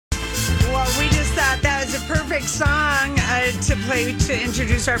perfect song to play to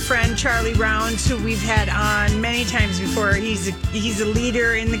introduce our friend Charlie Rounds, who we've had on many times before. He's a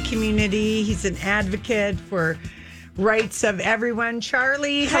leader in the community. He's an advocate for rights of everyone.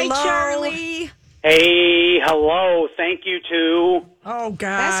 Charlie, hello. Hi, Charlie. Hey, hello. Thank you, too. Oh,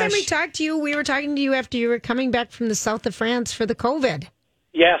 gosh. Last time we talked to you, we were talking to you after you were coming back from the south of France for the COVID.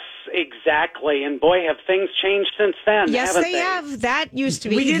 Yes, exactly. And boy, have things changed since then, Yes, haven't they have. That used to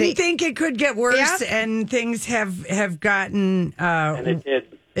be. We didn't think it could get worse, Yeah. and things have gotten... and it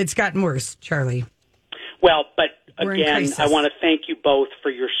did. It's gotten worse, Charlie. Well, but We're in again, crisis. I want to thank you both for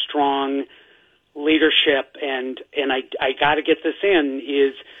your strong leadership. And I got to get this in,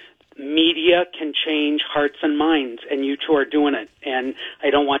 is media can change hearts and minds, and you two are doing it. And I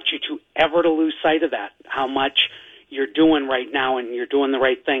don't want you to ever to lose sight of that, how much you're doing right now, and you're doing the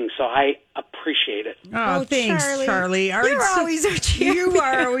right thing. So I appreciate it. Oh, thanks, Charlie. All You're right, so always our cheerleader. You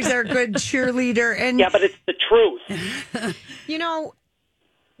are always our good cheerleader. And Yeah, but it's the truth. You know,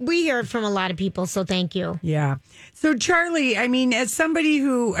 we hear it from a lot of people, so thank you. yeah. So, Charlie, I mean, as somebody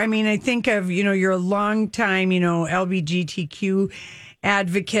who, I think of, you're a long time, LGBTQ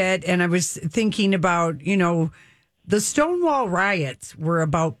advocate. And I was thinking about, the Stonewall riots were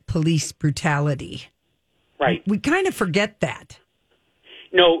about police brutality. Right. We kind of forget that.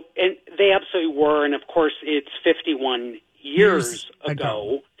 No, and they absolutely were. And of course, it's 51 years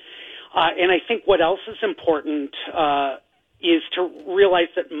ago. And I think what else is important is to realize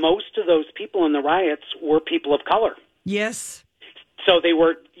that most of those people in the riots were people of color. Yes. So they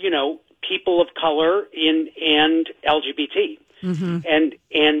were, people of color and LGBT, and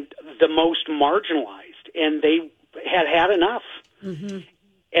the most marginalized, and they had enough,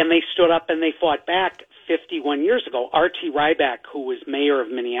 and they stood up and they fought back 51 years ago. R.T. Ryback, who was mayor of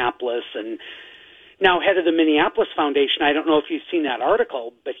Minneapolis and now head of the Minneapolis Foundation, I don't know if you've seen that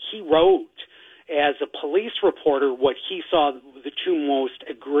article, but he wrote as a police reporter what he saw the two most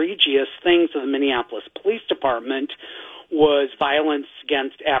egregious things of the Minneapolis Police Department was violence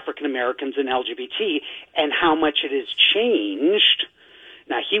against African Americans and LGBT, and how much it has changed.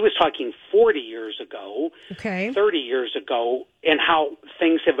 Now, he was talking 40 years ago, 30 years ago, and how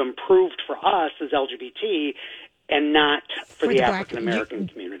things have improved for us as LGBT and not for the African American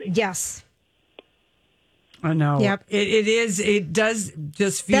community. Yes. I know. Yep. It does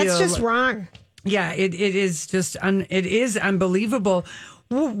just feel... That's just wrong. Yeah, it is just... it is unbelievable.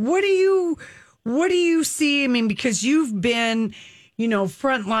 What do you see? I mean, because you've been...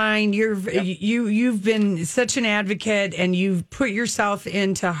 frontline. You've been such an advocate, and you've put yourself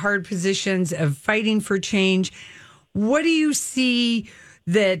into hard positions of fighting for change. What do you see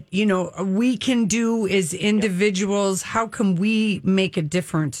that we can do as individuals? How can we make a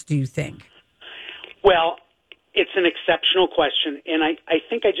difference? Do you think? Well, it's an exceptional question, and I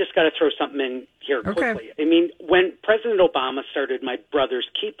think I just got to throw something in here quickly. Okay. I mean, when President Obama started My Brother's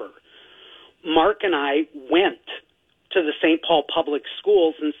Keeper, Mark and I went to the St. Paul Public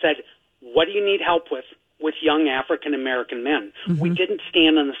Schools and said, what do you need help with young African American men? We didn't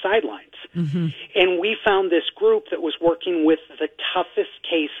stand on the sidelines. And we found this group that was working with the toughest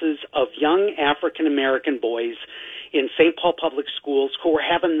cases of young African American boys in St. Paul Public Schools who were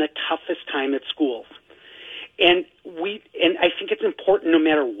having the toughest time at school. And I think it's important, no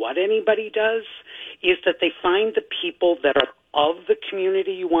matter what anybody does, is that they find the people that are of the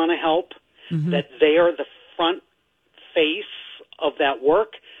community you want to help, that they are the front face of that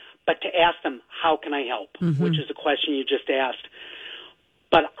work, but to ask them, how can I help? Which is a question you just asked.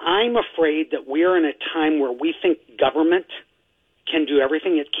 But I'm afraid that we're in a time where we think government can do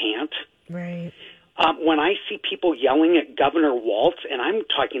everything it can't. Right. When I see people yelling at Governor Walz, and I'm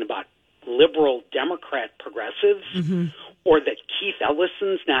talking about liberal Democrat progressives, or that Keith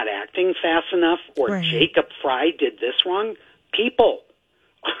Ellison's not acting fast enough, or Jacob Fry did this wrong, people,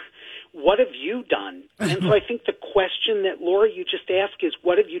 what have you done? And so I think the question that, Laura, you just asked is,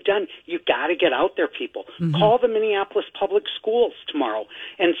 what have you done? You've got to get out there, people. Call the Minneapolis Public Schools tomorrow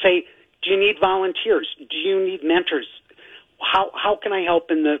and say, do you need volunteers? Do you need mentors? How can I help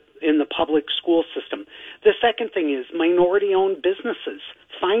in the public school system? The second thing is minority-owned businesses.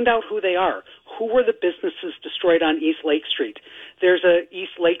 Find out who they are. Who were the businesses destroyed on East Lake Street? There's a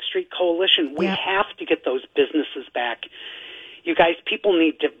East Lake Street coalition. We have to get those businesses back. You guys, people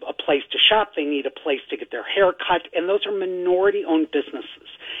need a place to shop. They need a place to get their hair cut, and those are minority-owned businesses.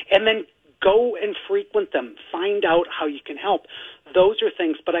 And then go and frequent them. Find out how you can help. Those are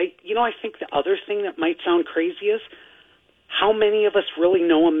things. But I think the other thing that might sound crazy is, how many of us really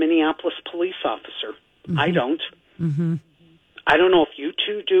know a Minneapolis police officer? I don't. I don't know if you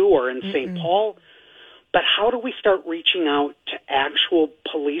two do or in St. Paul, but how do we start reaching out to actual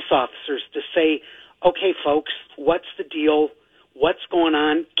police officers to say, okay, folks, what's the deal? What's going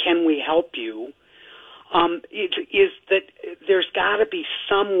on? Can we help you? It is that there's got to be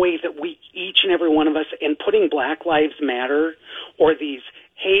some way that we, each and every one of us, and putting Black Lives Matter or these,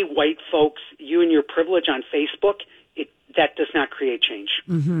 hey, white folks, you and your privilege on Facebook, that does not create change.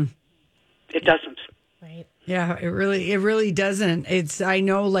 Mm-hmm. It doesn't. Right. Yeah, it really doesn't. I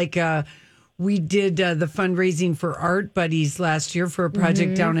know, like, we did the fundraising for Art Buddies last year for a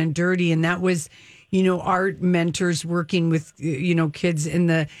project down in Dirty, and that was, art mentors working with, kids in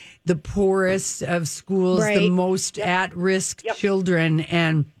the poorest of schools, the most at-risk children,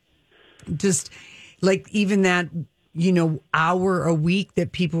 and just like even that, hour a week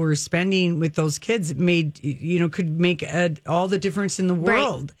that people were spending with those kids could make all the difference in the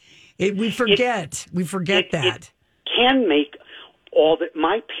world. We forget that. It can make all that.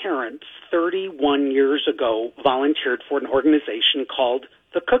 My parents, 31 years ago, volunteered for an organization called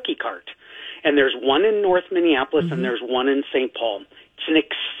the Cookie Cart. And there's one in North Minneapolis and there's one in St. Paul. It's an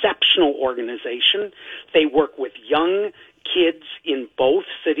exceptional organization. They work with young kids in both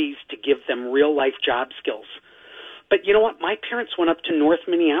cities to give them real-life job skills. But you know what? My parents went up to North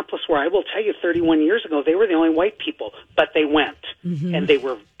Minneapolis, where I will tell you 31 years ago, they were the only white people. But they went, and they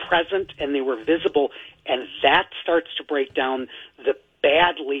were present, and they were visible. And that starts to break down the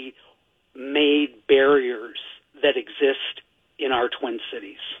badly made barriers that exist in our Twin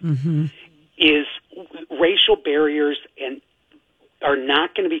Cities. Is racial barriers and are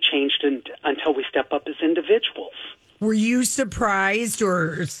not going to be changed until we step up as individuals. Were you surprised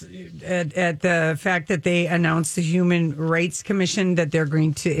or at the fact that they announced the Human Rights Commission that they're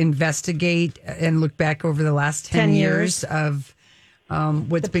going to investigate and look back over the last 10 years of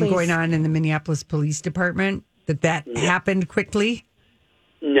what's been going on in the Minneapolis Police Department? That happened quickly?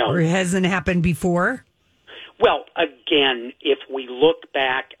 No. Or hasn't happened before? Well, again, if we look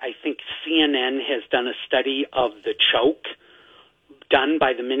back, I think CNN has done a study of the choke done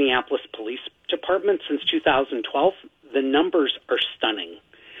by the Minneapolis Police Department since 2012. The numbers are stunning,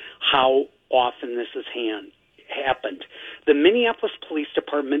 how often this has happened. The Minneapolis Police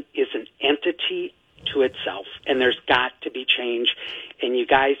Department is an entity to itself, and there's got to be change. And you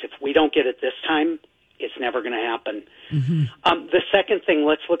guys, if we don't get it this time, it's never going to happen. The second thing,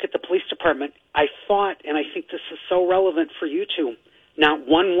 let's look at the police department. I thought, and I think this is so relevant for you two, not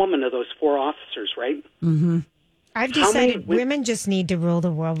one woman of those 4 officers, right? I've decided women just need to rule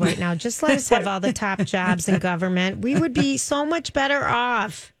the world right now. Just let us have all the top jobs in government. We would be so much better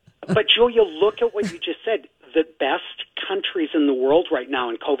off. But Julia, look at what you just said. The best countries in the world right now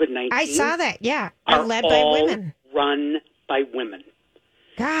in COVID-19. I saw that, are led by all women. Run by women.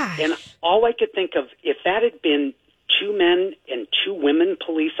 Gosh. And all I could think of, if that had been 2 men and 2 women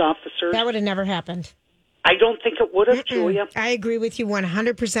police officers, that would have never happened. I don't think it would have, Julia. I agree with you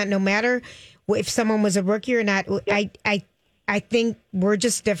 100%. No matter if someone was a rookie or not, I think we're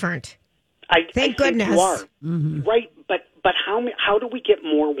just different. Thank goodness. You are. Right, but how do we get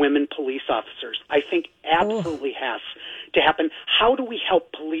more women police officers? I think absolutely has to happen. How do we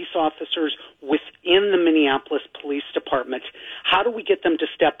help police officers within the Minneapolis Police Department? How do we get them to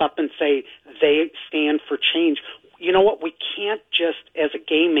step up and say they stand for change? You know what? We can't just, as a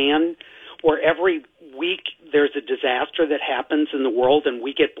gay man, where every week there's a disaster that happens in the world and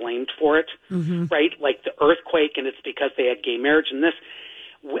we get blamed for it, right? Like the earthquake, and it's because they had gay marriage and this.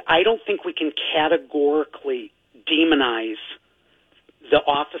 I don't think we can categorically demonize the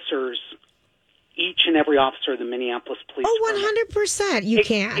officers, each and every officer of the Minneapolis Police Department. 100%. You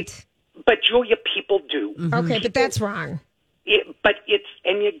can't. But Julia, people do. Okay, but that's wrong.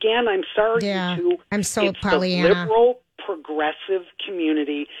 And again, I'm sorry, you two. I'm so it's Pollyanna. The liberal, progressive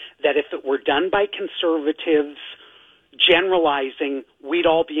community that if it were done by conservatives, generalizing, we'd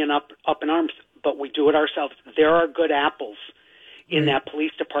all be up in arms. But we do it ourselves. There are good apples in that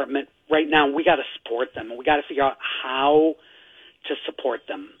police department right now. We got to support them, and we got to figure out how to support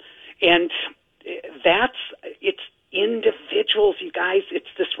them. And it's individuals, you guys. It's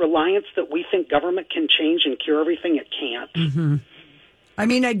this reliance that we think government can change and cure everything. It can't. I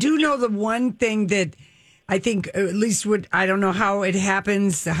mean, I do know the one thing that I think, at least I don't know how it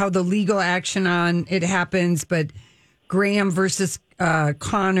happens, how the legal action on it happens, but Graham versus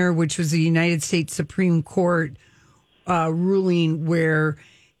Connor, which was the United States Supreme Court ruling where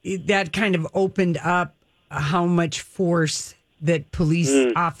that kind of opened up how much force that police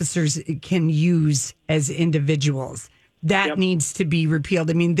officers can use as individuals. That needs to be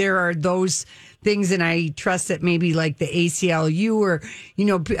repealed. I mean, there are those things, and I trust that maybe like the ACLU or,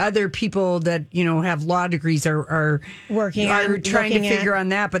 other people that, have law degrees are trying to figure on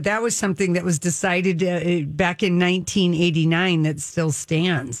that. But that was something that was decided back in 1989 that still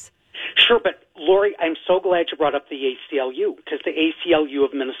stands. Sure, but Lori, I'm so glad you brought up the ACLU, because the ACLU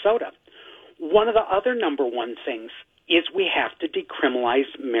of Minnesota, one of the other number one things is we have to decriminalize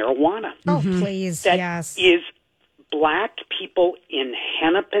marijuana. Oh, please, That yes. is black people in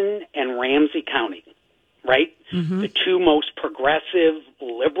Hennepin and Ramsey County, right? The two most progressive,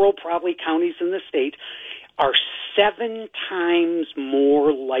 liberal probably counties in the state are 7 times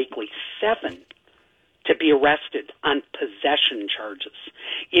more likely, 7, to be arrested on possession charges.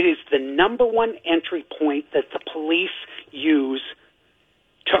 It is the number one entry point that the police use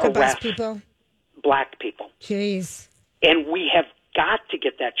to bust arrest people? black people. Jeez. And we have got to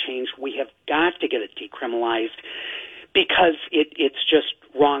get that changed. We have got to get it decriminalized because it's just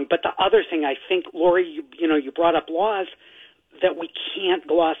wrong. But the other thing I think, Lori, you brought up laws that we can't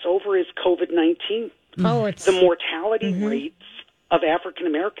gloss over is COVID-19. Oh, it's The mortality rates of African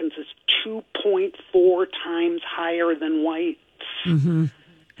Americans is 2.4 times higher than whites.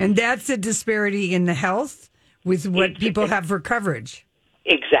 And that's a disparity in the health with what people have for coverage.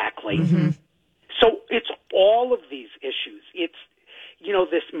 Exactly. So it's all of these issues. It's,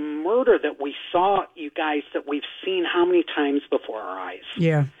 this murder that we saw, you guys, that we've seen how many times before our eyes.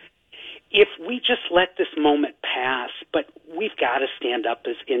 Yeah. If we just let this moment pass, but we've got to stand up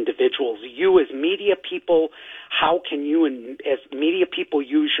as individuals. You as media people, how can you as media people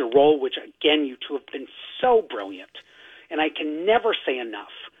use your role, which again, you two have been so brilliant. And I can never say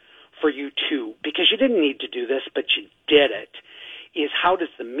enough for you two, because you didn't need to do this, but you did it, is how does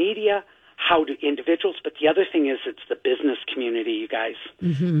the media, how do individuals, but the other thing is it's the business community, you guys,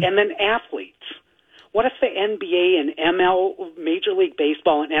 and then athletes. What if the NBA and ML, Major League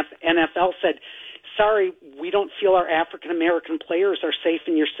Baseball and NFL said, sorry, we don't feel our African-American players are safe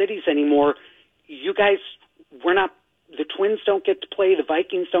in your cities anymore. You guys, the Twins don't get to play, the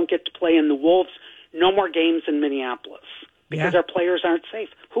Vikings don't get to play, and the Wolves, no more games in Minneapolis because our players aren't safe.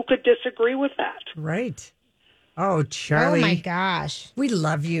 Who could disagree with that? Right. Oh, Charlie. Oh, my gosh. We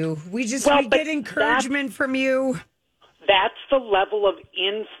love you. We Well, get encouragement from you. That's the level of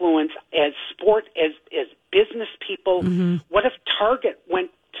influence as business people. What if Target went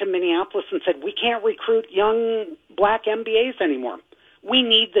to Minneapolis and said, we can't recruit young black MBAs anymore. We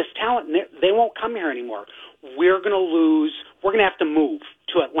need this talent, and they won't come here anymore. We're going to have to move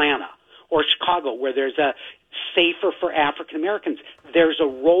to Atlanta or Chicago, where there's a safer for African Americans. There's a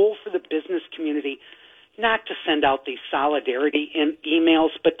role for the business community, not to send out these solidarity emails,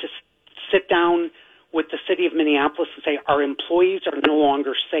 but to sit down with the city of Minneapolis and say, our employees are no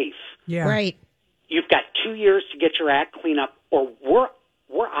longer safe. Yeah. Right. You've got 2 years to get your act cleaned up, or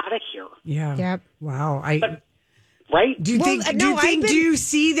we're out of here. Yeah. Yep. Wow. Right? Do you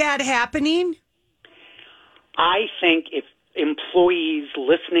see that happening? I think if employees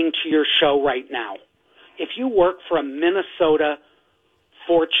listening to your show right now, if you work for a Minnesota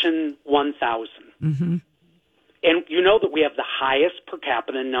Fortune 1000, and you know that we have the highest per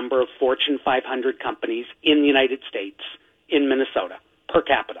capita number of Fortune 500 companies in the United States, in Minnesota, per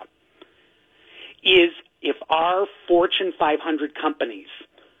capita, is if our Fortune 500 companies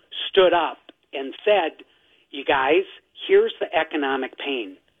stood up and said, you guys, here's the economic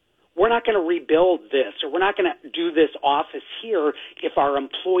pain. We're not going to rebuild this, or we're not going to do this office here if our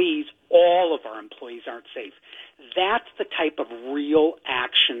employees, all of our employees, aren't safe. That's the type of real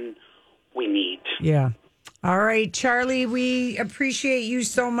action we need. Yeah. All right, Charlie, we appreciate you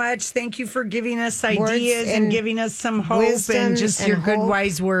so much. Thank you for giving us ideas and giving us some hope and just your good,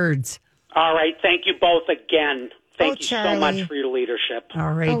 wise words. All right. Thank you both again. Thank you Charlie. so much for your leadership.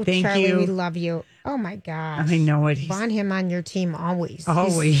 All right. Thank Charlie, you. We love you. Oh, my gosh. I know it. Want him on your team always.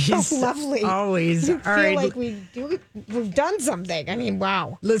 Always. He's so lovely. Always. You All feel right. like we've done something. I mean,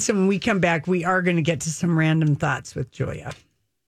 wow. Listen, when we come back, we are going to get to some random thoughts with Joya.